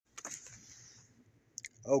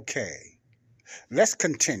Okay, let's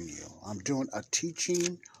continue. I'm doing a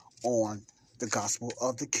teaching on the gospel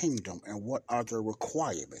of the kingdom and what are the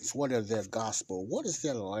requirements. What are their gospel? What is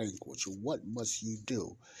their language? What must you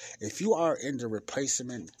do? If you are in the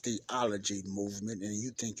replacement theology movement and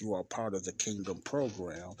you think you are part of the kingdom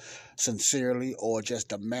program, sincerely or just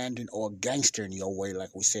demanding or gangstering your way,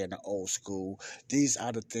 like we say in the old school, these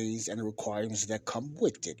are the things and the requirements that come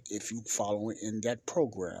with it if you follow in that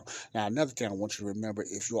program. Now, another thing I want you to remember,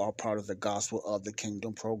 if you are part of the gospel of the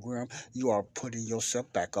kingdom program, you are putting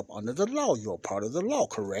yourself back up under the law. You're part of the law,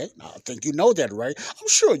 correct? I think you know that, right? I'm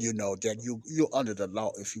sure you know that you're under the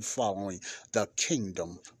law if you're following the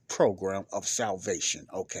kingdom program of salvation,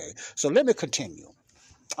 okay? So let me continue.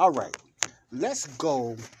 All right, let's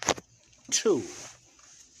go to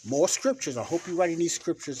more scriptures. I hope you're writing these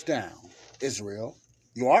scriptures down. Israel.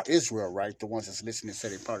 You are Israel, right? The ones that's listening say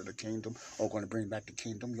they're part of the kingdom or going to bring back the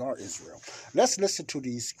kingdom. You are Israel. Let's listen to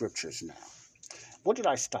these scriptures now. What did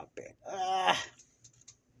I stop at?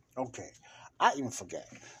 Okay. I even forget.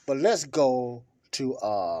 But let's go to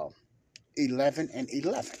 11 and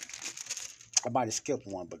 11. I might have skipped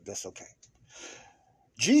one, but that's okay.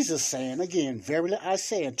 Jesus saying again, verily I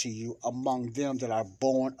say unto you, among them that are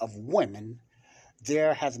born of women,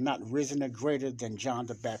 there has not risen a greater than John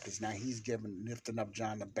the Baptist. Now he's lifting up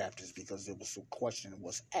John the Baptist because there was some question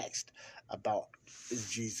was asked about,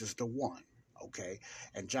 is Jesus the one? Okay,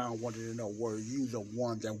 and John wanted to know, were you the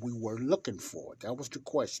one that we were looking for? That was the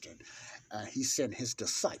question. He sent his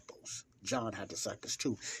disciples. John had disciples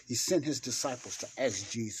too. He sent his disciples to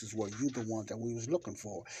ask Jesus, were you the one that we was looking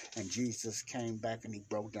for? And Jesus came back and he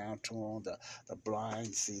broke down to them, the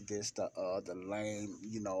blind see this, the lame,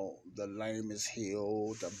 the lame is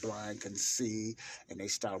healed, the blind can see, and they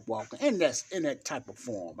start walking. And that's in that type of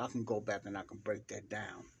form. I can go back and I can break that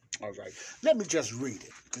down. All right. Let me just read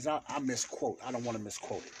it because I misquote. I don't want to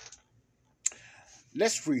misquote it.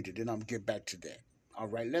 Let's read it and I'm going to get back to that. All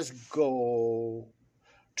right. Let's go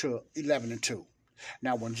to 11 and 2.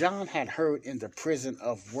 Now, when John had heard in the prison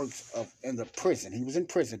he was in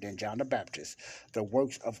prison then, John the Baptist, the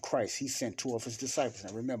works of Christ, he sent two of his disciples.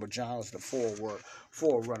 Now, remember, John was the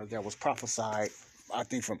forerunner that was prophesied, I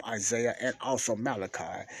think, from Isaiah and also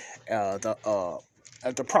Malachi,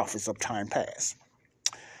 the prophets of time past.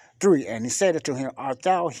 3, and he said unto him, art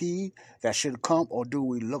thou he that should come, or do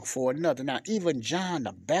we look for another? Now, even John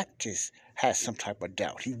the Baptist had some type of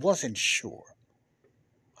doubt. He wasn't sure.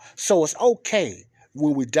 So it's okay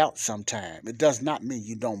when we doubt sometime. It does not mean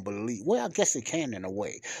you don't believe. Well, I guess it can in a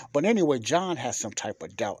way. But anyway, John has some type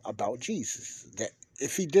of doubt about Jesus. That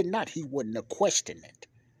if he did not, he wouldn't have questioned it.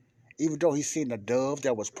 Even though he seen a dove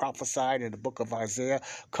that was prophesied in the book of Isaiah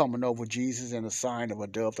coming over Jesus in the sign of a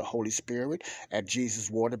dove, the Holy Spirit, at Jesus'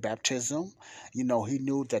 water baptism, he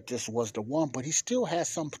knew that this was the one, but he still had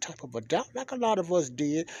some type of a doubt, like a lot of us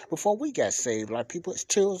did before we got saved, like people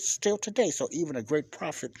still today. So even a great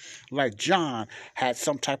prophet like John had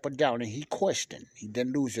some type of doubt, and he questioned. He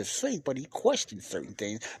didn't lose his faith, but he questioned certain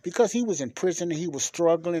things because he was in prison and he was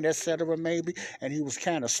struggling, etc. maybe, and he was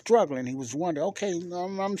kind of struggling. He was wondering, okay,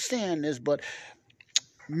 I'm saying this, but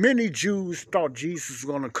many Jews thought Jesus was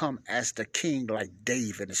going to come as the king like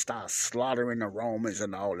David and start slaughtering the Romans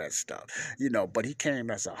and all that stuff, but he came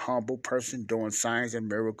as a humble person doing signs and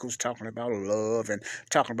miracles, talking about love and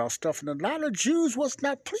talking about stuff, and a lot of Jews was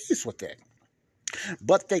not pleased with that.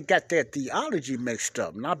 But they got their theology mixed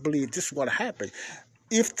up, and I believe this is what happened.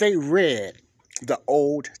 If they read the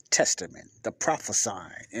Old Testament, the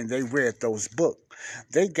prophesying, and they read those books,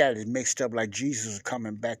 they got it mixed up like Jesus was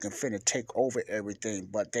coming back and finna take over everything,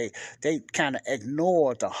 but they kind of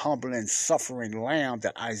ignored the humble and suffering lamb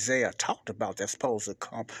that Isaiah talked about that's supposed to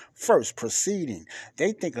come first, preceding.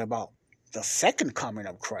 They thinking about the second coming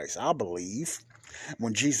of Christ, I believe,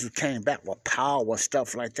 when Jesus came back with power and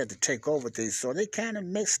stuff like that to take over things. So they kind of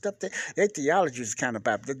mixed up their theology is kind of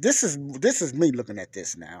bad. This is me looking at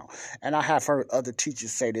this now, and I have heard other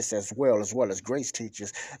teachers say this as well as grace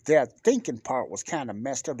teachers. Their thinking part was kind of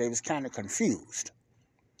messed up. They was kind of confused.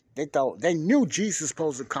 They thought they knew Jesus was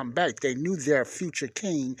supposed to come back. They knew their future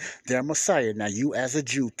king, their Messiah. Now, you as a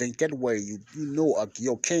Jew think that way. You knew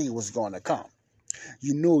your king was going to come.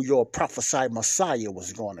 You knew your prophesied Messiah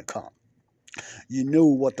was going to come. You knew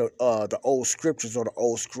what the old scriptures or the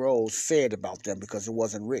old scrolls said about them because it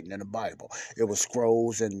wasn't written in the Bible. It was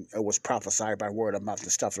scrolls and it was prophesied by word of mouth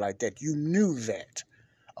and stuff like that. You knew that,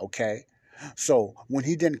 okay? So when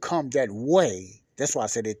he didn't come that way, that's why I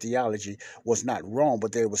said their theology was not wrong,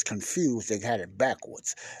 but they was confused. They had it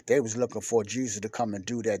backwards. They was looking for Jesus to come and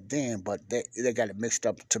do that then, but they got it mixed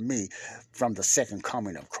up to me from the second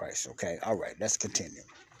coming of Christ, okay? All right, let's continue.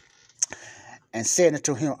 and said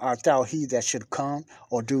unto him, Art thou he that should come,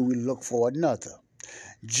 or do we look for another?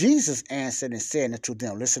 Jesus answered and said unto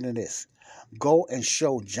them, listen to this, Go and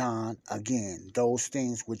show John again those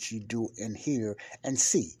things which ye do and hear and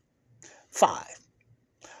see. 5.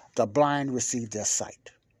 The blind receive their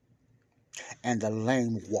sight, and the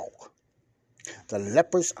lame walk. The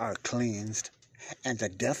lepers are cleansed, and the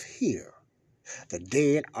deaf hear. The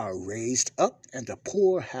dead are raised up, and the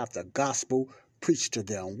poor have the gospel preached to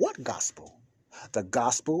them. What gospel? The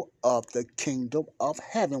gospel of the kingdom of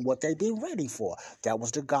heaven, what they've been ready for. That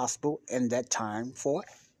was the gospel in that time for,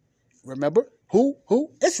 remember, who?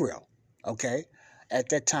 Israel, okay, at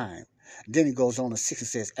that time. Then he goes on to 6 and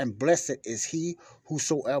says, And blessed is he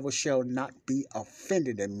whosoever shall not be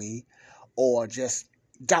offended in me, or just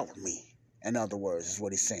doubt me. In other words, is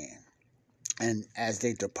what he's saying. And as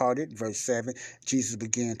they departed, verse 7, Jesus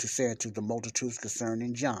began to say to the multitudes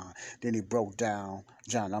concerning John. Then he broke down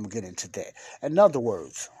John. I'm going to get into that. In other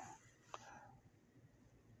words,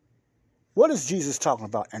 what is Jesus talking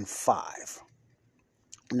about in 5?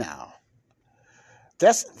 Now,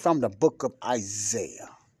 that's from the book of Isaiah.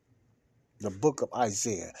 The book of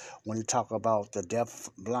Isaiah, when he talk about the deaf,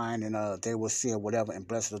 blind, and they will see or whatever, and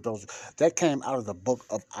blessed are those. That came out of the book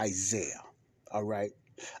of Isaiah. All right.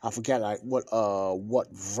 I forget what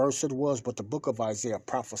verse it was, but the book of Isaiah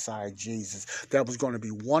prophesied Jesus. That was going to be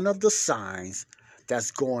one of the signs that's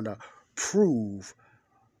going to prove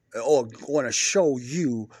or going to show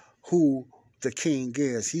you who the king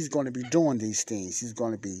is. He's going to be doing these things. He's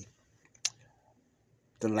going to be,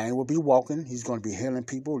 the lame will be walking. He's going to be healing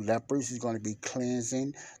people, lepers. He's going to be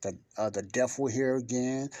cleansing. The deaf will hear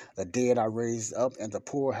again. The dead are raised up, and the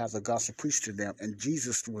poor have the gospel preached to them. And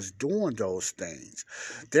Jesus was doing those things.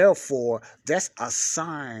 Therefore, that's a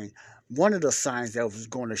sign, one of the signs that was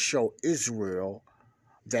going to show Israel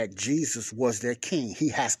that Jesus was their king. He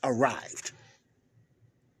has arrived.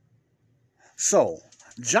 So,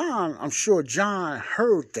 John, I'm sure John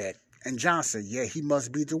heard that. And John said, yeah, he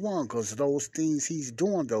must be the one, because those things, he's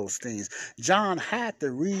doing those things. John had to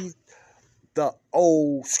read the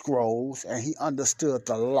old scrolls, and he understood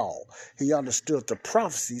the law. He understood the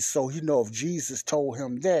prophecies, so he know if Jesus told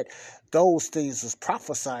him that, those things was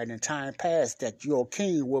prophesied in time past, that your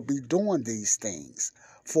king will be doing these things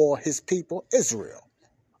for his people, Israel.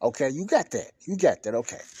 Okay, you got that. You got that,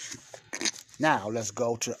 okay. Now, let's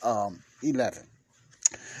go to 11.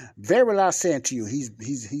 Verily I say unto you,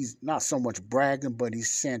 he's not so much bragging, but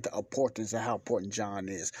he's saying the importance of how important John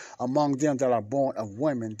is. Among them that are born of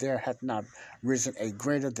women, there hath not risen a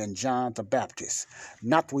greater than John the Baptist.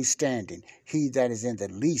 Notwithstanding, he that is in the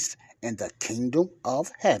least in the kingdom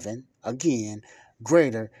of heaven, again,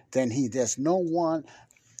 greater than he. There's no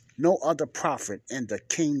other prophet in the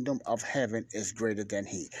kingdom of heaven is greater than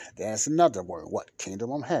he. There's another word. What?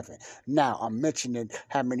 Kingdom of heaven. Now, I'm mentioning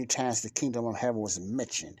how many times the kingdom of heaven was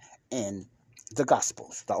mentioned in the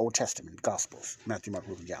Gospels, the Old Testament Gospels. Matthew, Mark,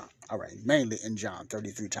 Luke, and John. All right. Mainly in John,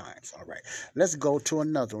 33 times. All right. Let's go to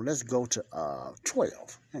another one. Let's go to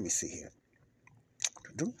 12. Let me see here.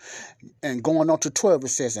 And going on to 12, it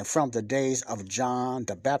says, And from the days of John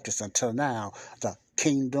the Baptist until now, the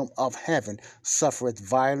kingdom of heaven suffereth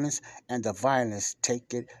violence, and the violence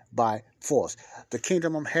take it by force. The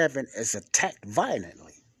kingdom of heaven is attacked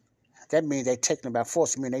violently. That means they taken it by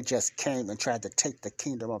force. I mean, they just came and tried to take the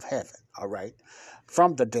kingdom of heaven. All right.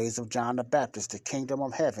 From the days of John the Baptist, the kingdom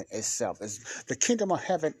of heaven itself is the kingdom of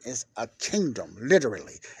heaven is a kingdom,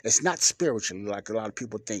 literally. It's not spiritually like a lot of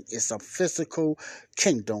people think. It's a physical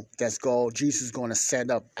kingdom that's Jesus is going to set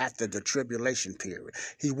up after the tribulation period.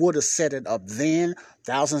 He would have set it up then,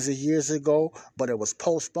 thousands of years ago, but it was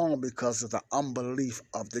postponed because of the unbelief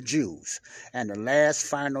of the Jews. And the last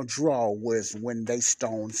final draw was when they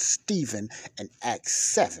stoned Stephen in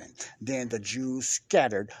Acts 7. Then the Jews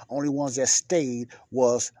scattered. Only ones that stayed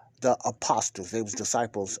was the apostles. They was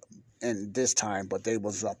disciples in this time, but they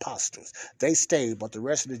was apostles. They stayed, but the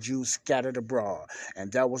rest of the Jews scattered abroad.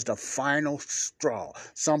 And that was the final straw.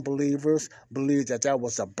 Some believers believe that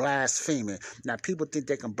was a blasphemy. Now, people think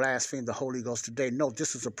they can blaspheme the Holy Ghost today. No,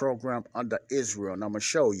 this is a program under Israel. And I'm going to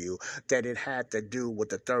show you that it had to do with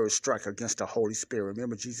the third strike against the Holy Spirit.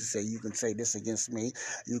 Remember, Jesus said, you can say this against me.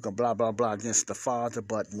 You can blah, blah, blah against the Father.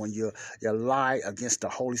 But when you lie against the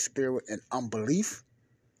Holy Spirit in unbelief,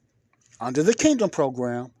 under the kingdom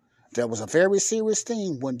program, there was a very serious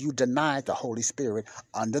thing when you denied the Holy Spirit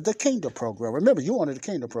under the kingdom program. Remember, you're under the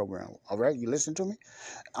kingdom program, all right? You listen to me?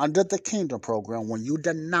 Under the kingdom program, when you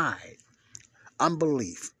denied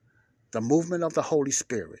unbelief, the movement of the Holy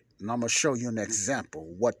Spirit, and I'm going to show you an example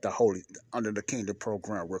what under the kingdom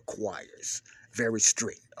program requires. Very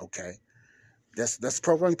strict, okay? That's the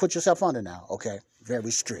program you put yourself under now. Okay,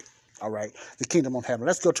 very strict. All right, the kingdom of heaven.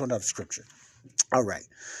 Let's go to another scripture. All right,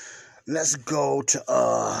 let's go to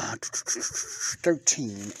 13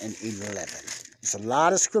 and 11. It's a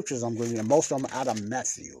lot of scriptures I'm going to read, and most of them out of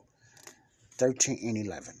Matthew 13 and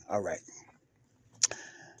 11. All right.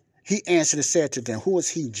 He answered and said to them, who is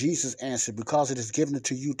he? Jesus answered, because it is given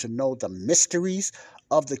to you to know the mysteries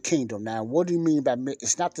of the kingdom. Now, what do you mean by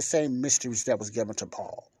it's not the same mysteries that was given to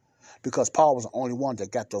Paul? Because Paul was the only one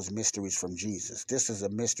that got those mysteries from Jesus. This is the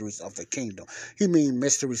mysteries of the kingdom. He means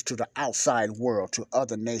mysteries to the outside world, to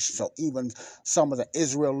other nations. So even some of the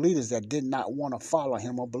Israel leaders that did not want to follow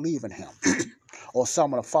him or believe in him, or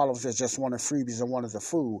some of the followers that just wanted freebies and wanted the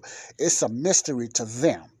food, it's a mystery to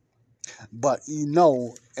them. But in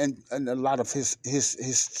a lot of his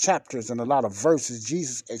chapters and a lot of verses,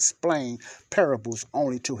 Jesus explained parables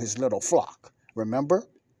only to his little flock. Remember?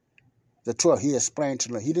 The 12, he explained to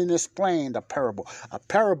them. He didn't explain the parable. A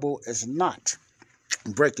parable is not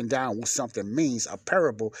breaking down what something means. A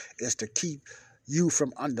parable is to keep you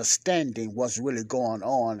from understanding what's really going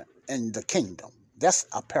on in the kingdom. That's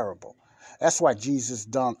a parable. That's why Jesus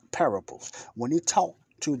done parables. When he talked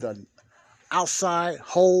to the outside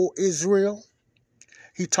whole Israel,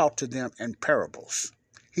 he talked to them in parables.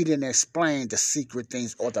 He didn't explain the secret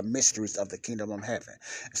things or the mysteries of the kingdom of heaven.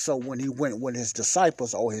 So when he went with his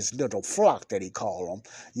disciples, or his little flock that he called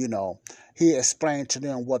them, he explained to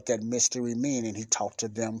them what that mystery meant, and he talked to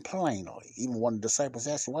them plainly. Even one of the disciples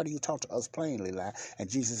asked him, why do you talk to us plainly, lad? And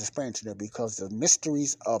Jesus explained to them, because the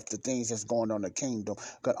mysteries of the things that's going on in the kingdom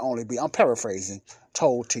could only be, I'm paraphrasing,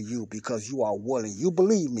 told to you because you are willing. You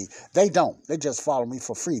believe me. They don't. They just follow me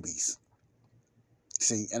for freebies.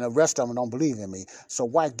 See, and the rest of them don't believe in me. So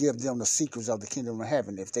why give them the secrets of the kingdom of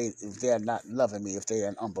heaven if they're not loving me, if they're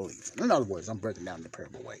in unbelief? In other words, I'm breaking down the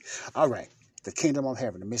parable way. All right, the kingdom of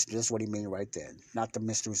heaven, the mystery. This is what he means right there. Not the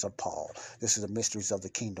mysteries of Paul. This is the mysteries of the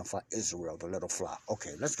kingdom for Israel, the little flock.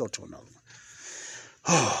 Okay, let's go to another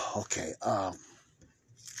one. Okay.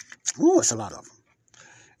 It's a lot of them.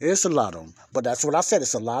 It's a lot of them. But that's what I said.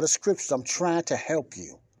 It's a lot of scriptures. I'm trying to help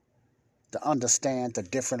you to understand the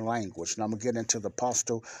different language. And I'm going to get into the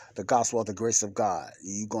gospel of the grace of God.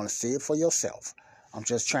 You're going to see it for yourself. I'm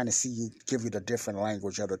just trying to give you the different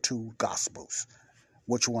language of the two gospels.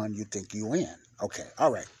 Which one you think you in. Okay,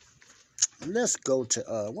 all right. Let's go to,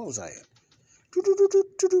 what was I at?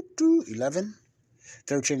 11?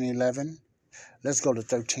 13 and 11. Let's go to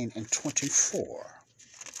 13 and 24.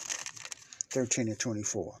 13 and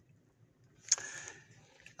 24.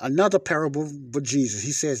 Another parable for Jesus.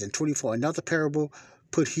 He says in 24, another parable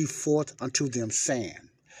put he forth unto them, saying,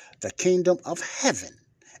 the kingdom of heaven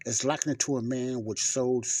is likened to a man which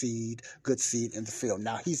sowed good seed in the field.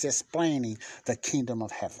 Now he's explaining the kingdom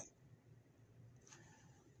of heaven.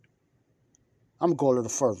 I'm going to go a little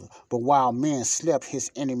further. But while men slept, his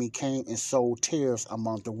enemy came and sowed tares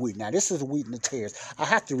among the wheat. Now, this is the wheat and the tares. I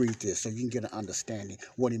have to read this so you can get an understanding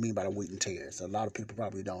what he mean by the wheat and tares. A lot of people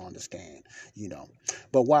probably don't understand,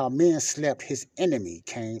 But while men slept, his enemy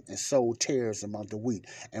came and sowed tares among the wheat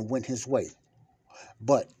and went his way.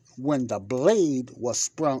 But when the blade was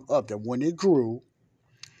sprung up, that when it grew,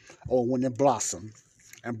 or when it blossomed,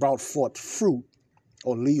 and brought forth fruit,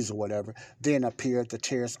 or leaves or whatever, then appeared the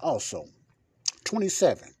tares also.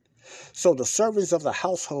 27. So the servants of the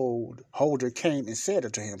householder came and said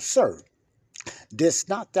unto him, Sir, didst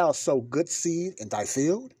not thou sow good seed in thy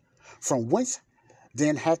field? From whence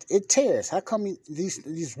then hath it tares? How come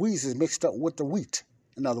these weeds is mixed up with the wheat?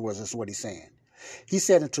 In other words, that's what he's saying. He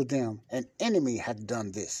said unto them, an enemy hath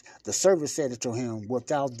done this. The servant said unto him, wilt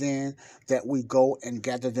thou then that we go and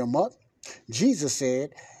gather them up? Jesus said,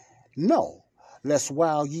 no, lest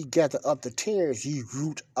while ye gather up the tares, ye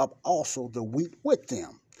root up also the wheat with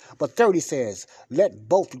them. But 30 says, let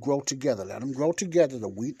both grow together. Let them grow together, the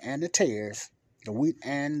wheat and the tares, the wheat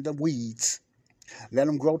and the weeds. Let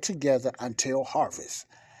them grow together until harvest.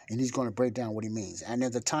 And he's going to break down what he means. And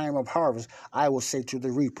in the time of harvest, I will say to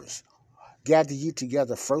the reapers, gather ye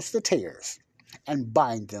together first the tares, and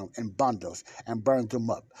bind them in bundles, and burn them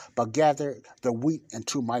up. But gather the wheat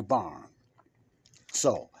into my barn.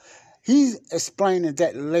 So, he's explaining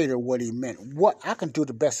that later what he meant. What I can do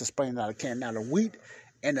the best explaining that I can. Now, the wheat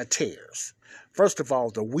and the tares. First of all,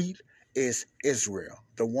 the wheat is Israel,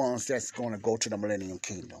 the ones that's going to go to the millennium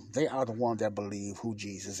kingdom. They are the ones that believe who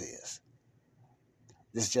Jesus is.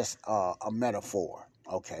 It's just a metaphor,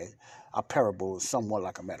 okay? A parable is somewhat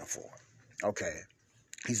like a metaphor, okay?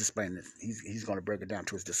 He's explaining it. He's going to break it down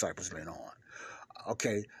to his disciples later on.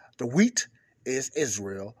 Okay, the wheat is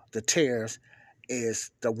Israel. The tares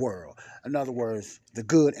is the world. In other words, the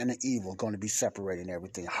good and the evil are going to be separating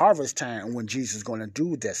everything. Harvest time, when Jesus is going to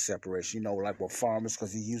do that separation, like with farmers,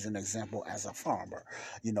 because he used an example as a farmer,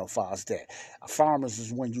 far as that. Farmers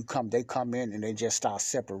is when they come in and they just start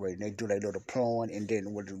separating. They do their little plowing, and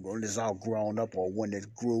then when it's all grown up or when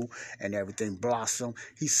it grew and everything blossom,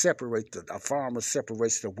 a farmer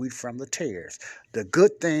separates the wheat from the tares. The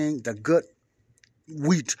good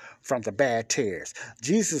wheat from the bad tares.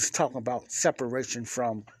 Jesus is talking about separation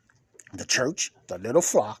from the church, the little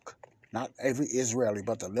flock, not every Israeli,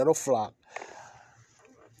 but the little flock,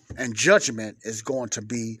 and judgment is going to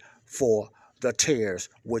be for the tares,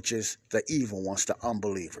 which is the evil ones, the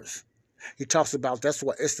unbelievers. He talks about,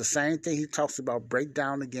 it's the same thing he talks about, break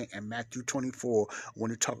down again in Matthew 24,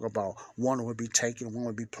 when he talks about one would be taken, one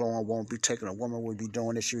would be plowing, one would be taken, a woman would be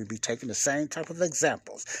doing this, she would be taking the same type of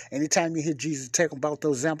examples. Anytime you hear Jesus talk about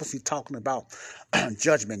those examples, he's talking about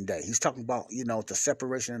Judgment Day. He's talking about, the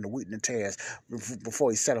separation of the wheat and the tares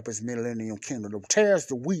before he set up his millennium kingdom. The tares,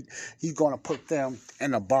 the wheat, he's going to put them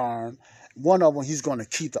in a barn. One of them he's going to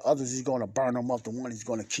keep, the others he's going to burn them up. The one he's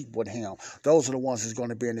going to keep with him. Those are the ones that's going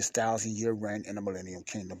to be in this 1,000-year reign in the millennium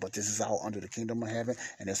kingdom. But this is all under the kingdom of heaven,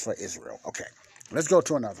 and it's for Israel. Okay, let's go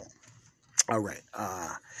to another one. All right,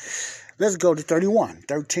 let's go to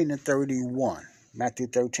 13 and 31. Matthew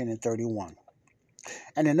 13 and 31.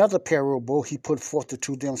 And another parable he put forth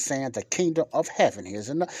to them, saying, the kingdom of heaven.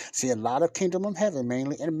 See, a lot of kingdom of heaven,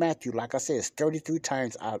 mainly in Matthew. Like I said, it's 33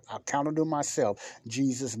 times. I counted them myself.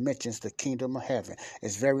 Jesus mentions the kingdom of heaven.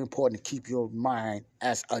 It's very important to keep your mind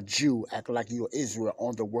as a Jew, act like you're Israel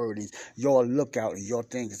on the word. Your lookout and your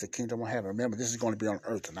thing is the kingdom of heaven. Remember, this is going to be on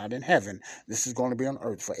earth, not in heaven. This is going to be on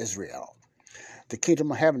earth for Israel. The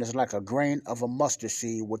kingdom of heaven is like a grain of a mustard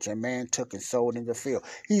seed, which a man took and sowed in the field.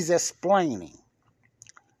 He's explaining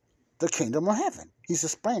the kingdom of heaven. He's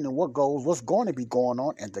explaining what's going to be going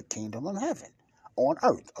on in the kingdom of heaven on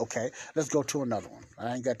earth. Okay, let's go to another one.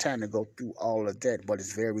 I ain't got time to go through all of that, but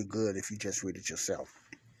it's very good if you just read it yourself.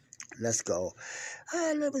 Let's go.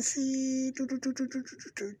 Let me see.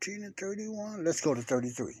 13 and 31. Let's go to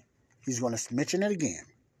 33. He's going to mention it again.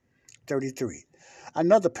 33.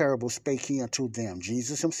 Another parable spake he unto them,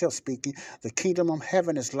 Jesus himself speaking, the kingdom of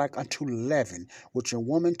heaven is like unto leaven, which a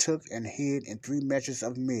woman took and hid in 3 measures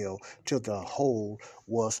of meal, till the whole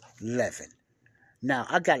was leavened. Now,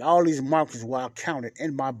 I got all these markers while counted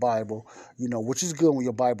in my Bible, which is good when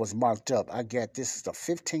your Bible is marked up. I got this is the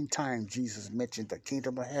 15th time Jesus mentioned the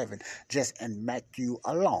kingdom of heaven just in Matthew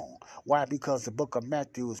alone. Why? Because the book of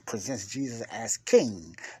Matthew presents Jesus as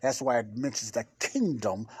king. That's why it mentions the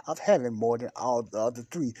kingdom of heaven more than all the other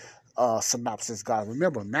 3 synopsis guys.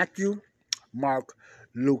 Remember, Matthew, Mark,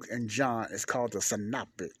 Luke, and John is called the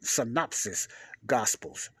synopsis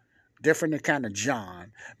gospels. Different than kind of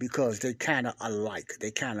John, because they kind of alike. They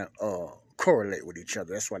kind of correlate with each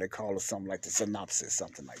other. That's why they call it something like the synopsis,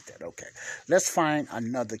 something like that. Okay, let's find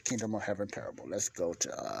another kingdom of heaven parable. Let's go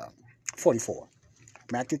to 44.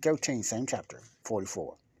 Matthew 13, same chapter,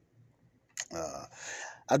 44.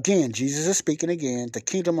 Again, Jesus is speaking again. The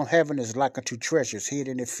kingdom of heaven is like unto treasures hid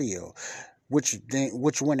in the field,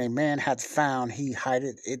 which when a man hath found, he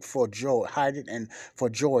hideth it for joy, and for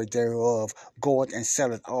joy thereof goeth and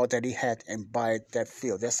selleth all that he hath and buyeth that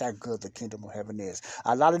field. That's how good the kingdom of heaven is.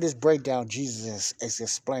 A lot of this breakdown, Jesus is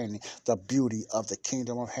explaining the beauty of the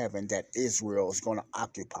kingdom of heaven that Israel is going to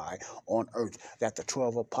occupy on earth, that the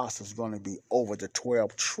 12 apostles are going to be over the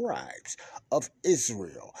 12 tribes of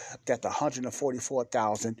Israel, that the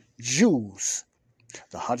 144,000 Jews,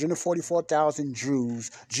 the 144,000 Jews,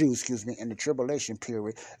 in the tribulation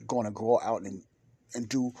period, going to go out and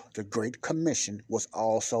do the Great Commission, was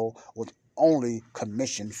only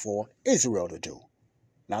commissioned for Israel to do.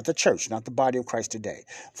 Not the church, not the body of Christ today.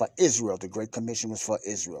 For Israel, the Great Commission was for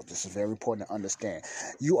Israel. This is very important to understand.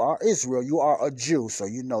 You are Israel, you are a Jew, so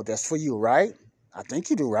you know that's for you, right? I think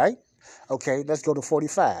you do, right? Okay, let's go to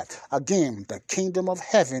 45. Again, the kingdom of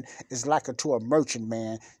heaven is like unto a merchant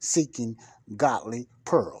man seeking godly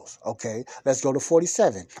pearls. Okay, let's go to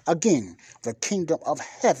 47. Again, the kingdom of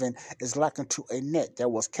heaven is like unto a net that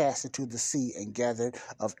was cast into the sea and gathered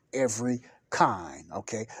of every kind.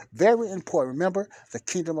 Okay, very important. Remember, the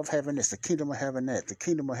kingdom of heaven is the kingdom of heaven net. The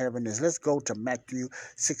kingdom of heaven is, let's go to Matthew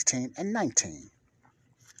 16 and 19.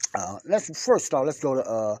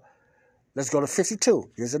 Let's go to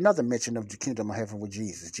 52. Here's another mention of the kingdom of heaven with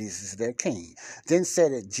Jesus. Jesus is their king. Then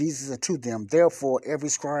said it Jesus unto them, therefore every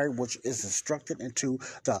scribe which is instructed into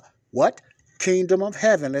the what? Kingdom of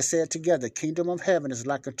heaven. Let's say it together. Kingdom of heaven is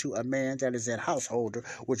like unto a man that is an householder,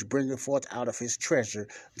 which bringeth forth out of his treasure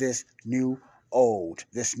this new old,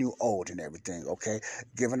 this new old and everything, okay?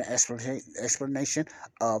 Giving an explanation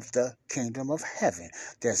of the kingdom of heaven.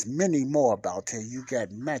 There's many more about here. You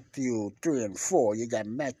got Matthew 3 and 4. You got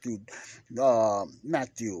Matthew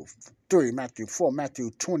 3, Matthew 4,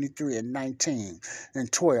 Matthew 23 and 19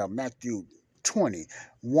 and 12, Matthew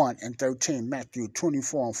 21 and 13, Matthew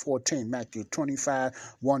 24 and 14, Matthew 25,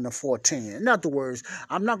 1 to 14. In other words,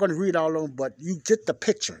 I'm not going to read all of them, but you get the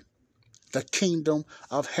picture. The kingdom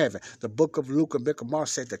of heaven. The book of Luke and book of Mark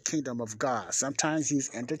said the kingdom of God. Sometimes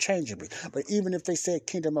used interchangeably. But even if they say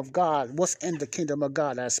kingdom of God, what's in the kingdom of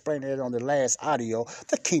God? I explained it on the last audio.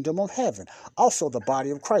 The kingdom of heaven. Also the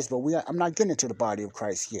body of Christ. But I'm not getting into the body of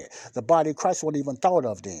Christ yet. The body of Christ wasn't even thought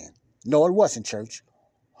of then. No, it wasn't, church.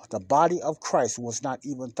 The body of Christ was not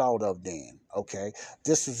even thought of then. Okay?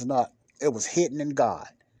 This was not, it was hidden in God.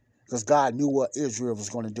 Because God knew what Israel was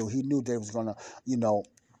going to do. He knew they was going to,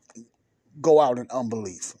 go out in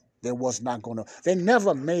unbelief. They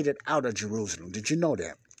never made it out of Jerusalem. Did you know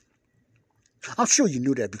that? I'm sure you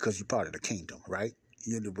knew that because you're part of the kingdom, right?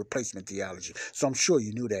 You're the replacement theology. So I'm sure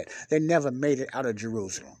you knew that. They never made it out of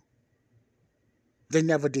Jerusalem. They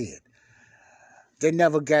never did. They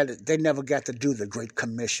never got to do the Great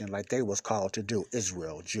Commission like they was called to do,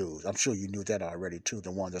 Israel, Jews. I'm sure you knew that already too,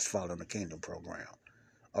 the one that's following the kingdom program.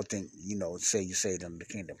 I think, say it in the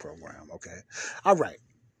kingdom program, okay? All right.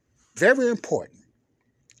 Very important.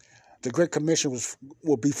 The Great Commission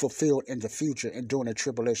will be fulfilled in the future and during the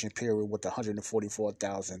tribulation period with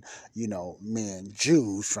 144,000, men,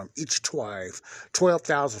 Jews from each tribe,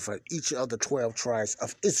 12,000 from each of the 12 tribes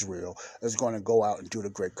of Israel is going to go out and do the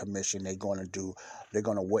Great Commission. They're going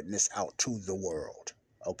to witness out to the world,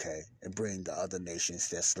 okay, and bring the other nations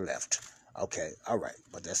that's left, okay, all right,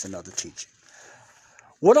 but that's another teaching.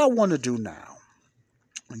 What I want to do now,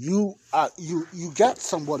 you got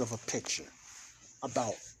somewhat of a picture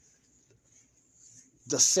about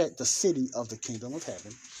the city of the kingdom of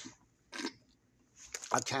heaven.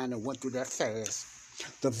 I kind of went through that fast.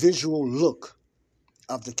 The visual look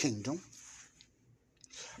of the kingdom.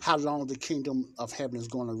 How long the kingdom of heaven is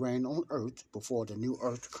going to reign on earth before the new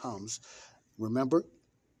earth comes. Remember,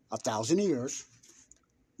 1,000 years.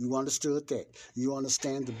 You understood that. You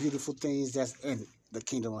understand the beautiful things that's in the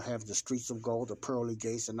kingdom of heaven, the streets of gold, the pearly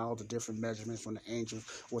gates, and all the different measurements when the angel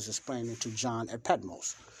was explaining to John at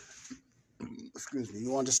Patmos. Excuse me.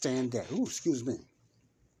 You understand that. Ooh, excuse me.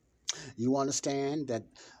 You understand that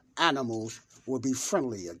animals will be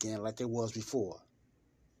friendly again like they was before.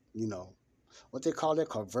 What they call that?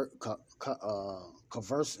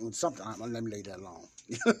 Converse, something. Let me lay that alone.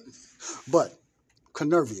 But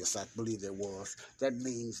Carnivorous, I believe there was. That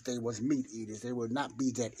means they was meat eaters. They will not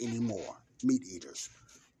be that anymore. Meat eaters.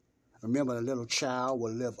 Remember, a little child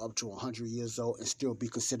will live up to 100 years old and still be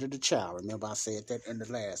considered a child. Remember, I said that in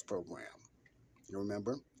the last program. You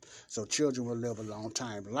remember? So children will live a long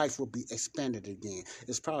time. Life will be expanded again.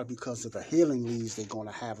 It's probably because of the healing leaves they're going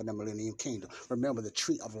to have in the millennium kingdom. Remember, the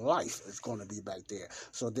tree of life is going to be back there.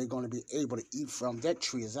 So they're going to be able to eat from that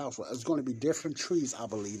tree as well. It's going to be different trees, I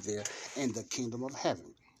believe, there in the kingdom of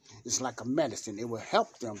heaven. It's like a medicine. It will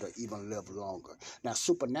help them to even live longer. Now,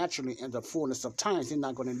 supernaturally, in the fullness of times, they're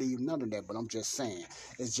not going to leave none of that. But I'm just saying,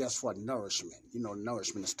 it's just for nourishment.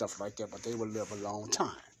 Nourishment and stuff like that. But they will live a long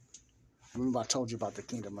time. Remember, I told you about the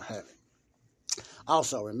kingdom of heaven.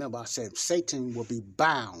 Also, remember, I said Satan will be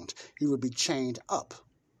bound. He will be chained up,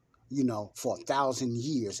 for 1,000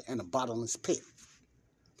 years in a bottomless pit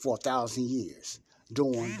for 1,000 years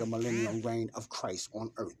during the millennial reign of Christ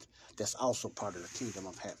on earth. That's also part of the kingdom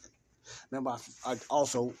of heaven. Remember, I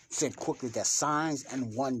also said quickly that signs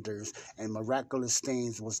and wonders and miraculous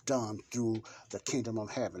things was done through the kingdom of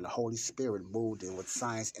heaven. The Holy Spirit moved in with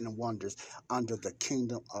signs and wonders under the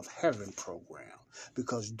kingdom of heaven program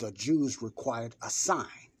because the Jews required a sign.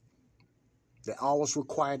 They always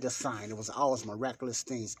required a sign. It was always miraculous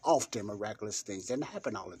things, often miraculous things. Didn't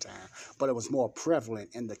happen all the time, but it was more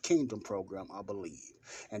prevalent in the kingdom program, I believe.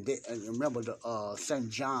 And remember,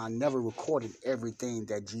 St. John never recorded everything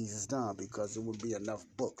that Jesus done because it would be enough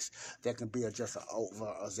books. That can be just an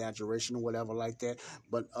over-exaggeration or whatever like that.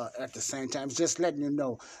 But at the same time, just letting you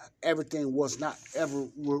know, everything was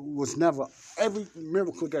never, every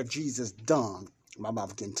miracle that Jesus done, my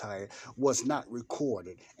mouth getting tired, was not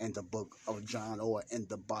recorded in the book of John or in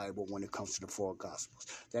the Bible when it comes to the four Gospels.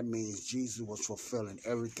 That means Jesus was fulfilling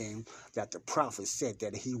everything that the prophet said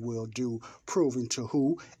that he will do, proving to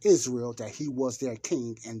who? Israel, that he was their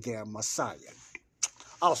king and their Messiah.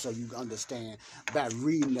 Also, you understand by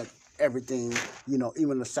reading everything,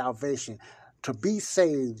 even the salvation, to be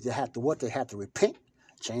saved, they have to repent,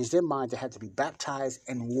 change their mind. They had to be baptized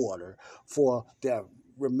in water for their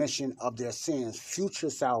remission of their sins, future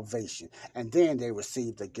salvation, and then they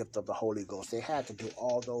received the gift of the Holy Ghost. They had to do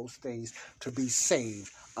all those things to be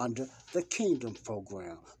saved under the kingdom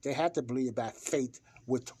program. They had to believe by faith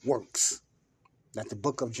with works that the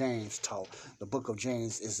book of James taught. The book of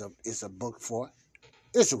James is a book for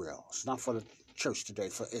Israel. It's not for the church today,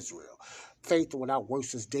 for Israel. Faith without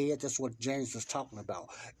works is dead. That's what James was talking about.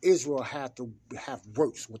 Israel had to have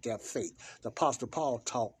works with their faith. The Apostle Paul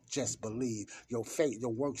taught, just believe. Your faith,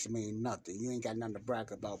 your works mean nothing. You ain't got nothing to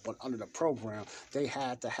brag about. But under the program, they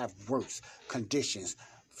had to have works, conditions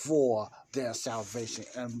for their salvation.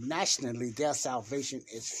 And nationally, their salvation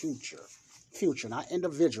is future, not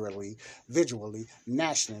individually,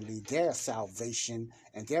 nationally, their salvation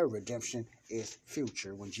and their redemption is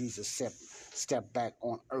future. When Jesus stepped back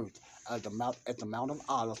on earth at the Mount of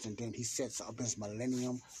Olives, and then he sets up his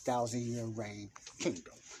millennium, 1,000-year reign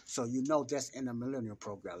kingdom. So you know that's in the millennium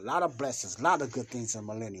program. A lot of blessings, a lot of good things in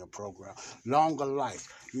the millennium program. Longer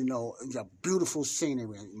life, the beautiful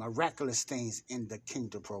scenery, miraculous things in the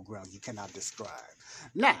kingdom program you cannot describe.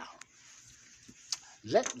 Now,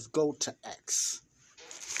 let's go to Acts.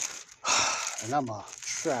 And I'm going to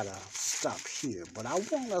try to stop here, but I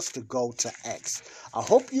want us to go to Acts. I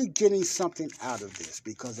hope you're getting something out of this,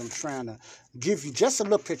 because I'm trying to give you just a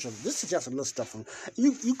little picture. This is just a little stuff.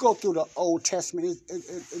 You go through the Old Testament,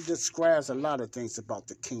 it describes a lot of things about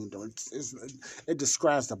the kingdom. It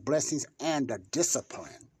describes the blessings and the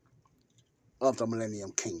discipline of the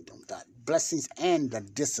millennium kingdom. The blessings and the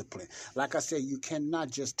discipline. Like I said, you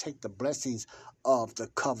cannot just take the blessings of the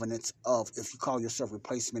covenants of, if you call yourself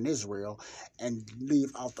replacement Israel, and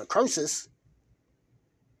leave out the curses,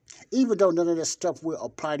 even though none of that stuff will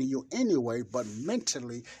apply to you anyway. But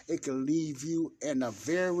mentally, it can leave you in a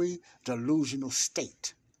very delusional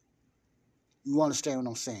state. You understand what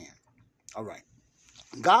I'm saying? All right.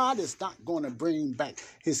 God is not going to bring back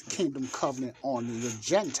his kingdom covenant on the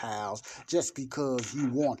Gentiles just because you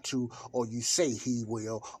want to, or you say he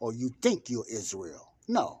will, or you think you're Israel.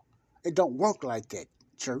 No, it don't work like that,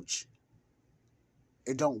 church.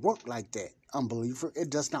 It don't work like that, unbeliever. It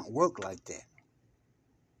does not work like that.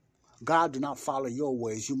 God do not follow your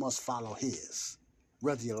ways. You must follow his,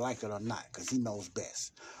 whether you like it or not, because he knows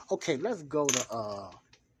best. Okay, let's go to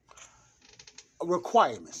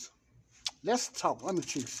requirements. Let's talk. Let me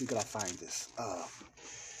see if I find this.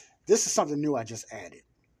 This is something new I just added.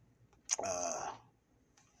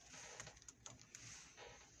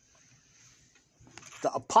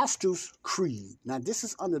 The Apostles' Creed. Now, this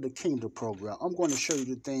is under the Kingdom program. I'm going to show you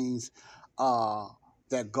the things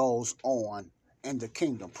that goes on in the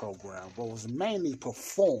Kingdom program, but was mainly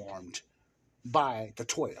performed by the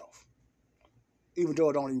 12. Even though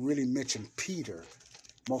it only really mentioned Peter,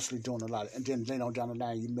 mostly doing a lot of, and then down the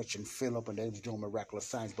line you mentioned Philip, and they was doing miraculous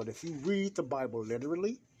signs. But if you read the Bible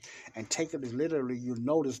literally and take it as literally, you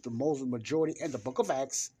notice the majority in the book of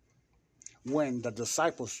Acts, when the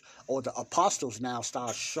disciples or the apostles now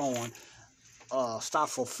start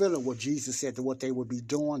fulfilling what Jesus said to what they would be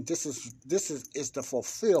doing. This is the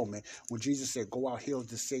fulfillment when Jesus said, "Go out, heal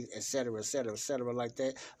the sick," etc., etc., etc., like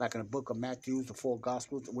that. Like in the book of Matthew, the 4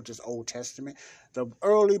 Gospels, which is Old Testament. The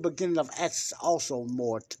early beginning of Acts also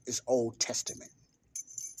is Old Testament.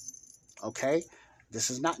 Okay, this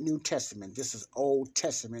is not New Testament. This is Old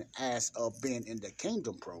Testament as of being in the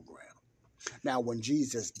Kingdom program. Now, when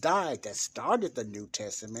Jesus died, that started the New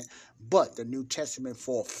Testament, but the New Testament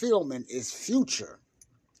fulfillment is future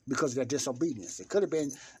because of their disobedience. It could have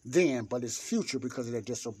been then, but it's future because of their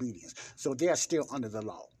disobedience. So they're still under the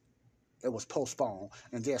law. It was postponed,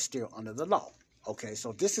 and they're still under the law. Okay,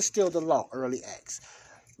 so this is still the law, early Acts.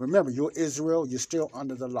 Remember, you're Israel, you're still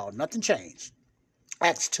under the law. Nothing changed.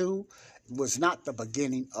 Acts 2 was not the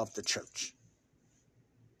beginning of the church.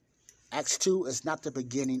 Acts 2 is not the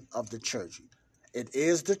beginning of the church. It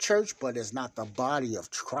is the church, but it's not the body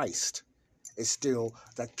of Christ. It's still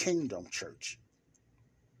the kingdom church.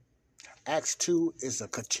 Acts 2 is a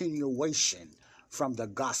continuation from the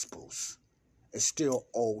Gospels. It's still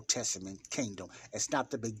Old Testament kingdom. It's not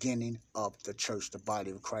the beginning of the church, the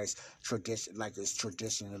body of Christ, like it's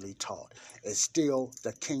traditionally taught. It's still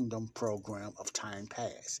the kingdom program of time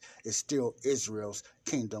past. It's still Israel's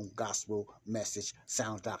kingdom gospel message,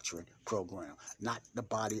 sound doctrine program, not the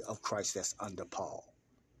body of Christ that's under Paul.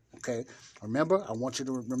 Okay? Remember, I want you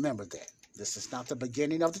to remember that. This is not the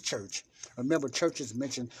beginning of the church. Remember, church is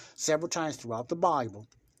mentioned several times throughout the Bible.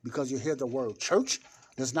 Because you hear the word church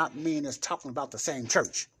does not mean it's talking about the same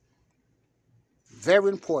church. Very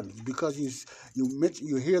important, because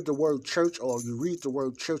you hear the word church or you read the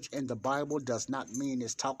word church in the Bible does not mean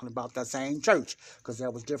it's talking about the same church, because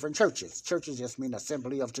there was different churches. Churches just mean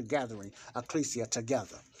assembly of the gathering, ecclesia,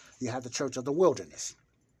 together. You have the church of the wilderness.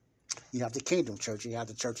 You have the kingdom church. You have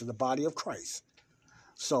the church of the body of Christ.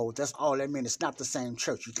 So that's all that means. It's not the same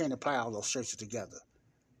church. You can't apply all those churches together.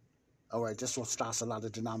 All right, that's what starts a lot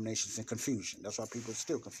of denominations in confusion. That's why people are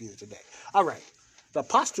still confused today. All right, the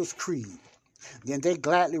Apostles' Creed. Then they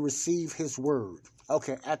gladly receive his word.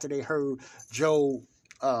 Okay, after they heard Job,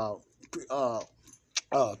 uh,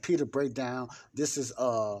 uh, Peter break down, this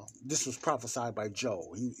was prophesied by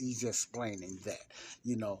Joel. He's explaining that,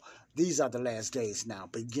 these are the last days now,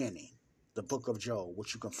 beginning. The book of Joel,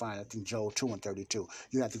 which you can find, I think, Joel 2 and 32.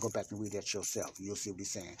 You have to go back and read that yourself. You'll see what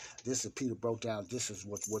he's saying. This is Peter broke down. This is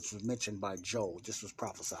what was mentioned by Joel. This was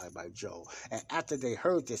prophesied by Joel. And after they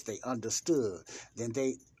heard this, they understood. Then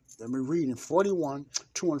let me read in 41,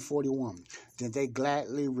 2 and 41. Then they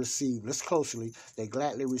gladly received, listen closely, they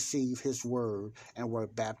gladly received his word and were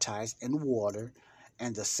baptized in water.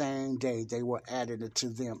 And the same day they were added to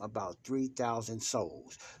them about 3,000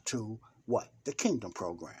 souls to what? The kingdom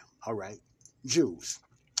program. All right. Jews.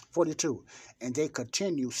 42. And they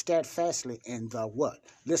continue steadfastly in the what?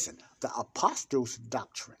 Listen, the apostles'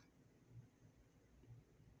 doctrine.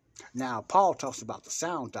 Now, Paul talks about the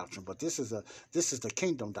sound doctrine, but this is the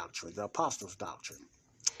kingdom doctrine, the apostles' doctrine.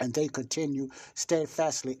 And they continue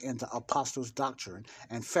steadfastly in the apostles' doctrine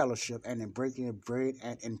and fellowship and in breaking of bread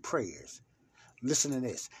and in prayers. Listen to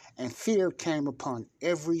this. And fear came upon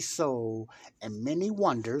every soul, and many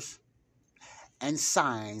wonders and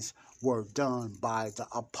signs were done by the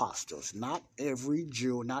apostles. Not every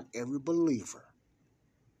Jew, not every believer.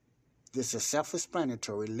 This is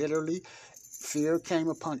self-explanatory. Literally, fear came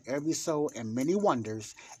upon every soul, and many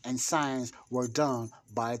wonders and signs were done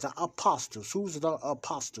by the apostles. Who's the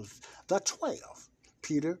apostles? The 12.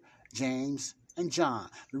 Peter, James, and John.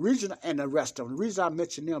 The reason, and the rest of them. The reason I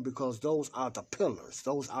mention them, because those are the pillars.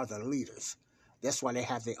 Those are the leaders. That's why they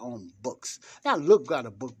have their own books. Now, Luke got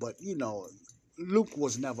a book, but, Luke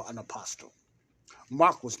was never an apostle.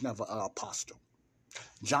 Mark was never an apostle.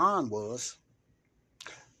 John was.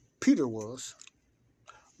 Peter was.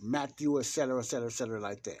 Matthew, etc.,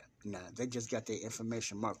 like that. Now, they just got their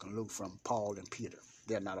information, Mark and Luke, from Paul and Peter.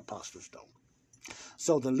 They're not apostles, though.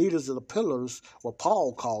 So the leaders of the pillars, what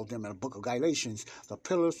Paul called them in the book of Galatians, the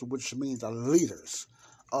pillars, which means the leaders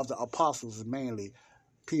of the apostles, mainly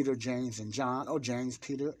Peter, James, and John, or James,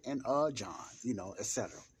 Peter, and John, etc.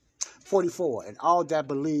 44, and all that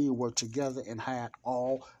believed were together and had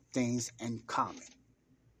all things in common.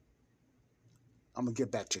 I'm going to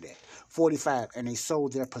get back to that. 45, and they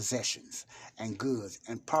sold their possessions and goods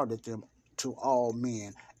and parted them to all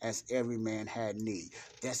men as every man had need.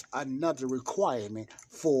 That's another requirement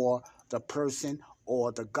for the person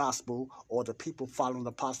or the gospel or the people following the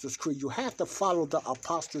Apostles' Creed. You have to follow the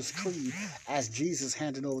Apostles' Creed as Jesus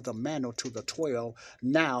handed over the mantle to the 12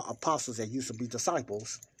 now apostles that used to be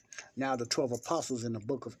disciples. Now the 12 apostles in the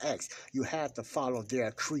book of Acts. You have to follow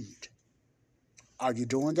their creed. Are you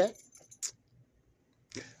doing that?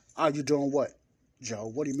 Are you doing what,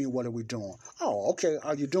 Joe? What do you mean, what are we doing? Oh, okay.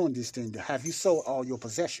 Are you doing this thing? Have you sold all your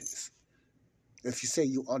possessions? If you say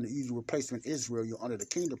you under replacement Israel, you're under the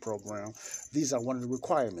kingdom program, these are one of the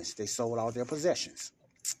requirements. They sold all their possessions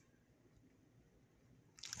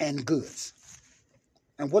and goods.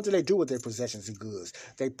 And what do they do with their possessions and goods?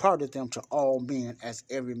 They parted them to all men as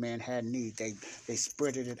every man had need. They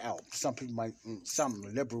spreaded it out. Some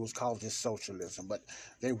liberals call this socialism, but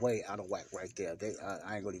they way out of whack right there.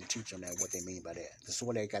 I ain't going to even teach them that, what they mean by that. This is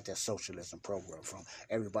where they got that socialism program from.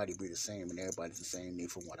 Everybody be the same and everybody's the same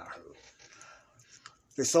need, from what I heard.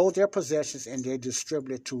 They sold their possessions and they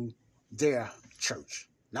distributed to their church.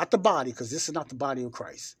 Not the body, because this is not the body of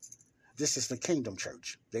Christ. This is the kingdom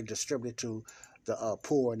church. They distributed to the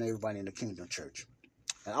poor and everybody in the kingdom church.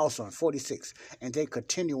 And also in 46, and they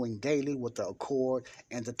continuing daily with the accord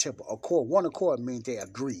and the temple. One accord means they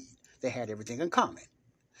agreed. They had everything in common.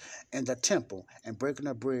 And the temple, and breaking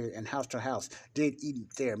of bread, and house to house, did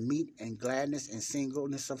eat their meat in gladness and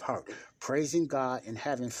singleness of heart, praising God and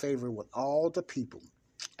having favor with all the people.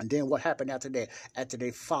 And then what happened after that? After they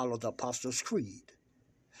followed the Apostles' Creed.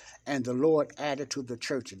 And the Lord added to the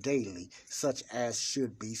church daily such as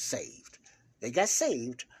should be saved. They got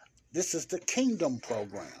saved. This is the kingdom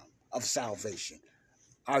program of salvation.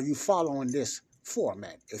 Are you following this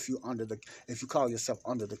format if you call yourself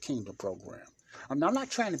under the kingdom program? I'm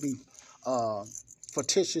not trying to be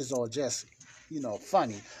fictitious or just,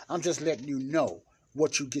 funny. I'm just letting you know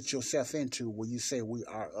what you get yourself into when you say we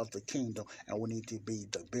are of the kingdom and we need to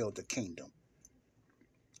build the kingdom.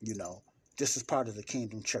 You know, this is part of the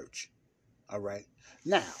kingdom church. All right.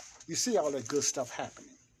 Now, you see all that good stuff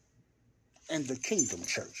happening in the kingdom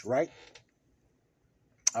church, right?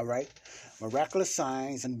 All right. Miraculous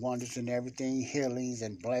signs and wonders and everything, healings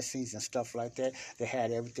and blessings and stuff like that. They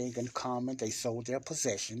had everything in common. They sold their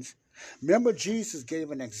possessions. Remember, Jesus gave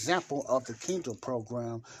an example of the kingdom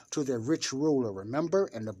program to the rich ruler. Remember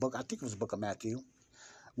in the book, I think it was the book of Matthew,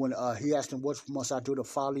 when he asked him, what must I do to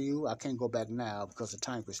follow you? I can't go back now because of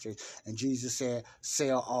time constraints. And Jesus said,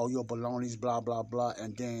 sell all your belongings, blah, blah, blah,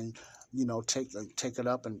 and then, you know, take it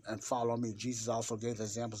up and follow me. Jesus also gave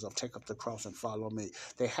examples of take up the cross and follow me.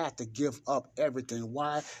 They had to give up everything.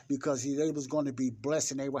 Why? Because they was going to be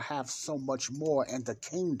blessed and they would have so much more in the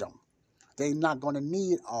kingdom. They're not going to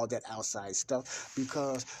need all that outside stuff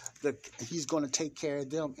because he's going to take care of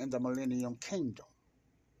them in the millennium kingdom.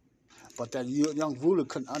 But that young ruler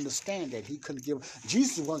couldn't understand that. He couldn't give.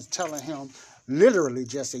 Jesus was telling him, literally,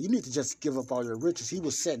 just say, you need to just give up all your riches. He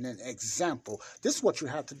was setting an example. This is what you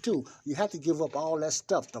have to do. You have to give up all that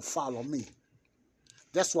stuff to follow me.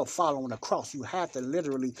 That's what following the cross. You have to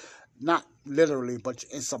literally, not literally, but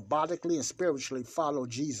symbolically and spiritually follow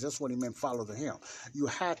Jesus. That's what he meant, follow him. You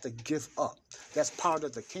have to give up. That's part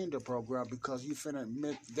of the kingdom program because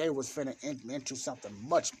they was finna into something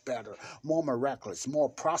much better, more miraculous, more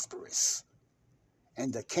prosperous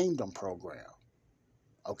in the kingdom program.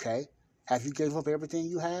 Okay? Have you gave up everything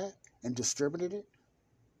you had and distributed it?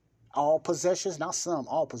 All possessions? Not some,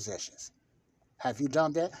 all possessions. Have you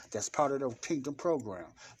done that? That's part of the kingdom program.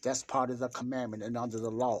 That's part of the commandment and under the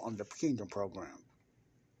law, under the kingdom program.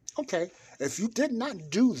 Okay, if you did not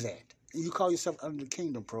do that, and you call yourself under the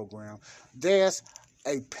kingdom program, there's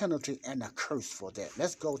a penalty and a curse for that.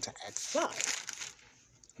 Let's go to Acts 5.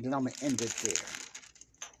 And then I'm going to end it there.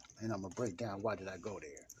 And I'm going to break down why did I go there.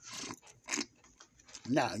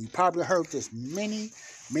 Now, you probably heard this many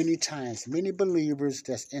times. Many believers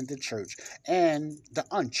that's in the church and the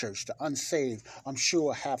unchurched, the unsaved, I'm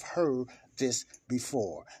sure have heard this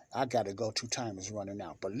before. I got to go. Time is running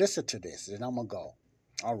out. But listen to this, and I'm going to go.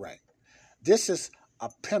 All right. This is a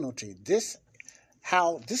penalty. This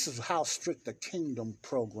is how strict the kingdom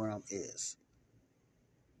program is.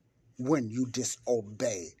 When you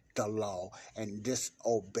disobey the law and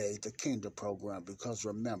disobey the kingdom program, because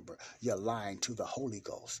remember, you're lying to the Holy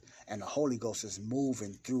Ghost, and the Holy Ghost is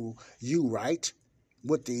moving through you, right?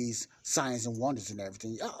 With these signs and wonders and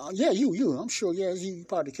everything. Yeah, you. I'm sure. Yeah, you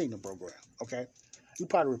part of the kingdom program. Okay, you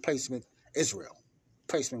part of replacement Isreal,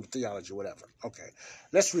 replacement theology, whatever. Okay,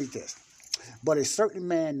 let's read this. But a certain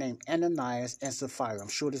man named Ananias and Sapphira, I'm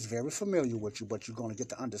sure this is very familiar with you, but you're going to get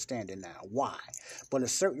the understanding now. Why? But a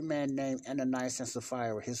certain man named Ananias and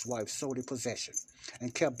Sapphira, his wife, sold a possession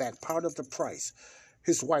and kept back part of the price.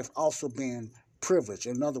 His wife also being privileged.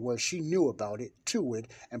 In other words, she knew about it,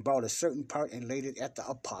 and brought a certain part and laid it at the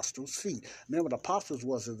apostles' feet. Remember, the apostles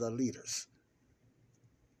was the leaders.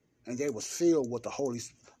 And they was filled with the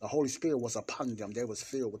Holy Spirit was upon them. They was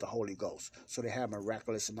filled with the Holy Ghost. So they had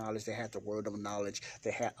miraculous knowledge. They had the word of knowledge.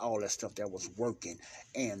 They had all that stuff that was working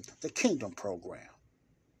in the kingdom program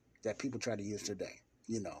that people try to use today.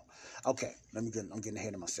 You know. Okay, I'm getting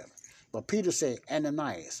ahead of myself. But Peter said,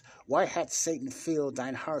 Ananias, why hath Satan filled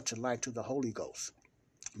thine heart to lie to the Holy Ghost?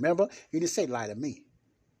 Remember, he didn't say lie to me.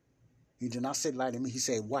 He did not say lie to me. He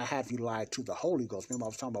said, why have you lied to the Holy Ghost? Remember I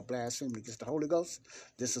was talking about blasphemy against the Holy Ghost?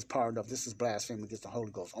 This is blasphemy against the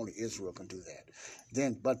Holy Ghost. Only Israel can do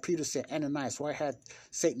that. But Peter said, Ananias, why had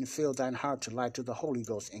Satan filled thine heart to lie to the Holy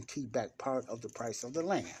Ghost and keep back part of the price of the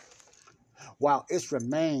land? While its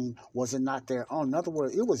remain, was it not their own? In other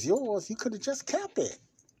words, it was yours. You could have just kept it.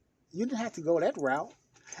 You didn't have to go that route.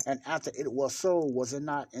 And after it was sold, was it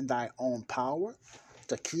not in thy own power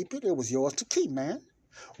to keep it? It was yours to keep, man.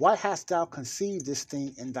 Why hast thou conceived this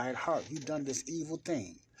thing in thy heart? You done this evil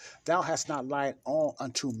thing. Thou hast not lied on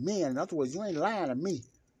unto men. In other words, you ain't lying to me.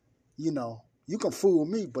 You know, you can fool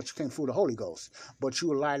me, but you can't fool the Holy Ghost. But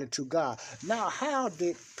you lied to God. Now, how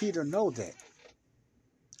did Peter know that?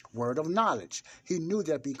 Word of knowledge. He knew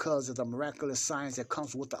that because of the miraculous signs that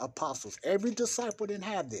comes with the apostles. Every disciple didn't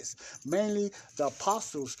have this. Mainly the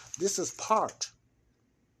apostles. This is part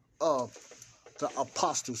of the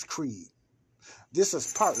Apostles' Creed. This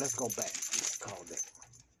is part, let's go back. Let's call that.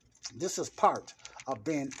 This is part of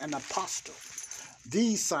being an apostle.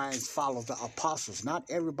 These signs follow the apostles. Not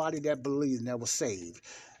everybody that believed and that was saved.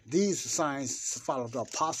 These signs follow the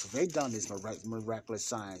apostles. They done these miraculous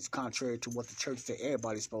signs, contrary to what the church said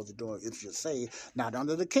everybody's supposed to do if you're saved. Not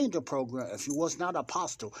under the kingdom program. If you was not an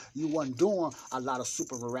apostle, you wasn't doing a lot of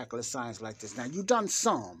super miraculous signs like this. Now, you done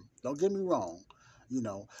some. Don't get me wrong.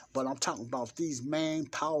 But I'm talking about these main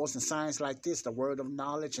powers and signs like this, the word of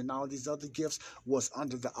knowledge and all these other gifts was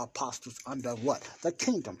under the apostles, under what? The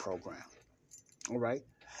kingdom program. All right.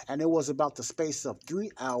 And it was about the space of 3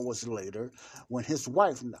 hours later when his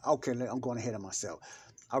wife, okay, I'm going ahead of myself.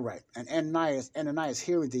 All right. And Ananias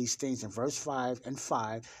hearing these things in verse 5 and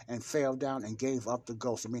fell down and gave up the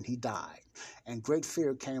ghost. I mean, he died. And great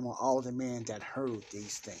fear came on all the men that heard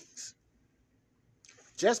these things.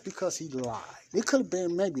 Just because he lied. It could have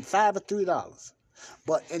been maybe $5 or $3.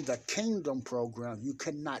 But in the kingdom program, you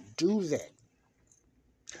cannot do that.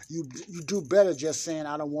 You do better just saying,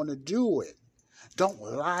 I don't want to do it. Don't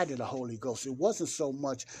lie to the Holy Ghost. It wasn't so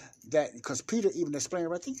much that, because Peter even explained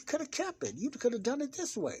right there, you could have kept it. You could have done it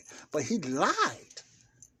this way. But he lied.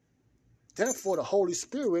 Therefore, the Holy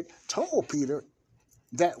Spirit told Peter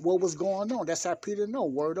that what was going on. That's how Peter knew.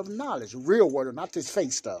 Word of knowledge. Real word, not this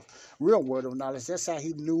fake stuff. Real word of knowledge. That's how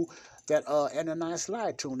he knew that Ananias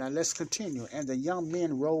lied to him. Now, let's continue. And the young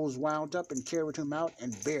men rose, wound up, and carried him out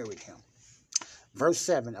and buried him. Verse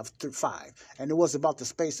 7 of 5. And it was about the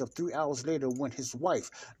space of 3 hours later when his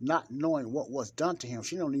wife, not knowing what was done to him,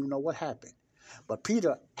 she don't even know what happened. But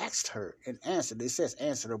Peter asked her and answered. It says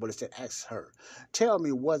answered her, but it said asked her. Tell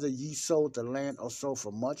me whether ye sold the land or so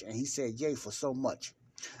for much. And he said, yea, for so much.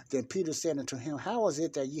 Then Peter said unto him, how is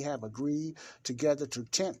it that ye have agreed together to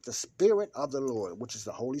tempt the Spirit of the Lord, which is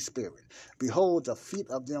the Holy Spirit? Behold, the feet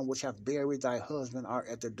of them which have buried thy husband are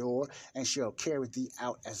at the door, and shall carry thee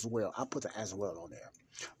out as well. I put the as well on there.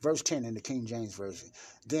 Verse 10 in the King James Version.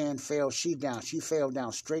 Then fell she down. She fell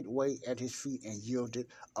down straightway at his feet and yielded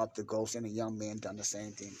up the ghost, and the young man done the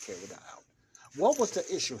same thing, carried her out. What was the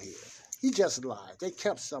issue here? He just lied. They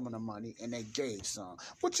kept some of the money, and they gave some,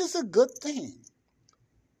 which is a good thing.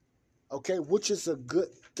 Okay, which is a good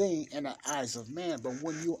thing in the eyes of man. But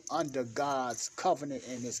when you're under God's covenant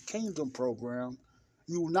and his kingdom program,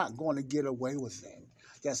 you're not going to get away with that.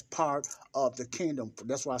 That's part of the kingdom.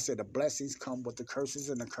 That's why I said the blessings come with the curses,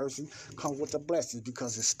 and the curses come with the blessings,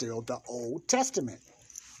 because it's still the Old Testament.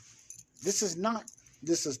 This is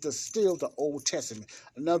still the Old Testament.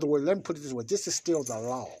 In other words, let me put it this way. This is still the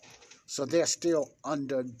law. So they're still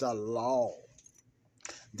under the law.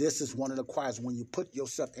 This is one of the requirements. When you put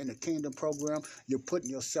yourself in the kingdom program, you're putting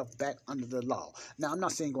yourself back under the law. Now, I'm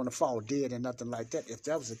not saying you're going to fall dead and nothing like that. If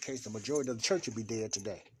that was the case, the majority of the church would be dead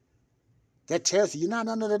today. That tells you you're not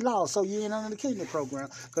under the law, so you ain't under the kingdom program,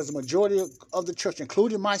 because the majority of the church,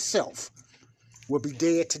 including myself, will be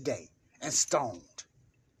dead today and stoned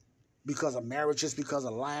because of marriages, because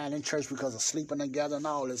of lying in church, because of sleeping together and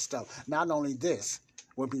all this stuff. Not only this,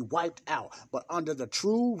 will be wiped out. But under the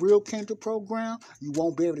true, real kingdom program, you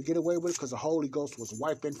won't be able to get away with it, because the Holy Ghost was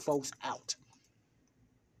wiping folks out.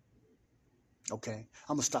 Okay,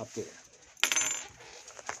 I'm going to stop there.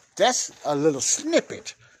 That's a little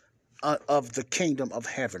snippet of the Kingdom of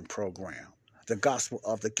Heaven program, the gospel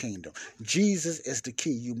of the kingdom. Jesus is the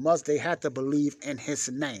key. They had to believe in his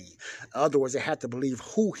name. In other words, they had to believe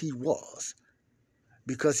who he was,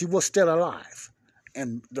 because he was still alive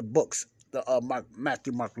in the books.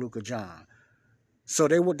 Matthew, Mark, Luke, or John. So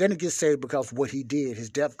they didn't get saved because of what he did, his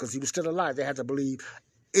death, because he was still alive. They had to believe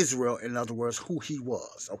Israel, in other words, who he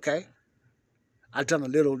was, okay? I've done a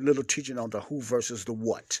little teaching on the who versus the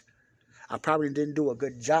what. I probably didn't do a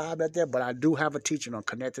good job at that, but I do have a teaching on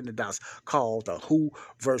connecting the dots called the who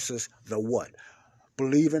versus the what.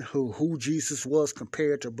 Believing who Jesus was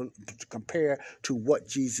compared to what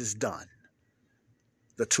Jesus done.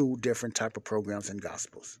 The two different type of programs and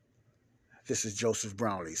gospels. This is Joseph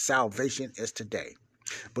Brownlee. Salvation is today.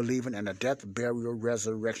 Believing in the death, burial,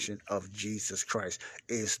 resurrection of Jesus Christ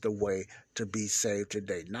is the way to be saved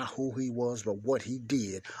today. Not who he was, but what he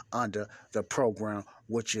did under the program,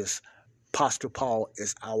 which is Apostle Paul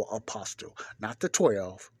is our apostle. Not the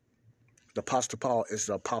 12. The Apostle Paul is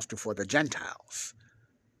the apostle for the Gentiles.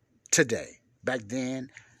 Today. Back then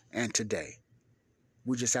and today.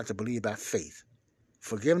 We just have to believe by faith.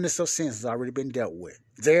 Forgiveness of sins has already been dealt with.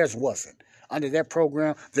 Theirs wasn't. Under that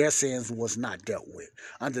program, their sins was not dealt with.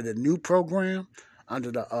 Under the new program,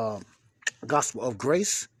 under the gospel of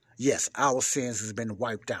grace, yes, our sins has been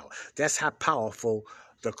wiped out. That's how powerful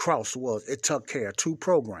the cross was. It took care of two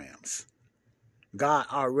programs. God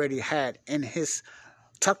already had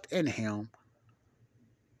tucked in him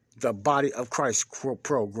the body of Christ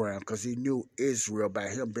program, because he knew Israel, by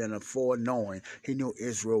him being a foreknowing, he knew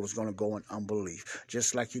Israel was going to go in unbelief,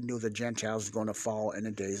 just like he knew the Gentiles was going to fall in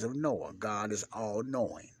the days of Noah. God is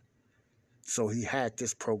all-knowing. So he had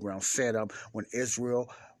this program set up when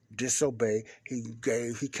Israel disobey.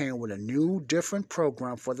 He came with a new, different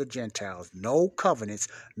program for the Gentiles. No covenants,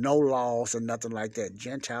 no laws, or nothing like that.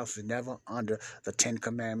 Gentiles was never under the 10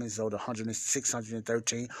 Commandments or the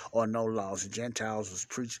 613 or no laws. The Gentiles was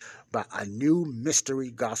preached by a new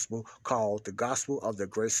mystery gospel called the gospel of the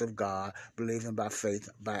grace of God, believing by faith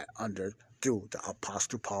through the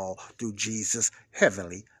Apostle Paul, through Jesus'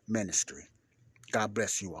 heavenly ministry. God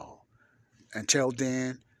bless you all. Until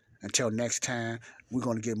then, until next time, we're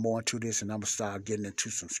going to get more into this, and I'm going to start getting into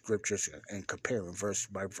some scriptures and comparing verse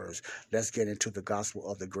by verse. Let's get into the gospel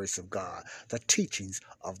of the grace of God, the teachings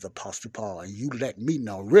of the Apostle Paul. And you let me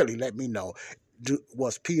know, really let me know,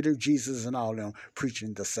 was Peter, Jesus, and all them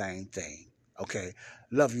preaching the same thing? Okay?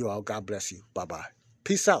 Love you all. God bless you. Bye-bye.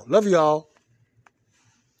 Peace out. Love you all.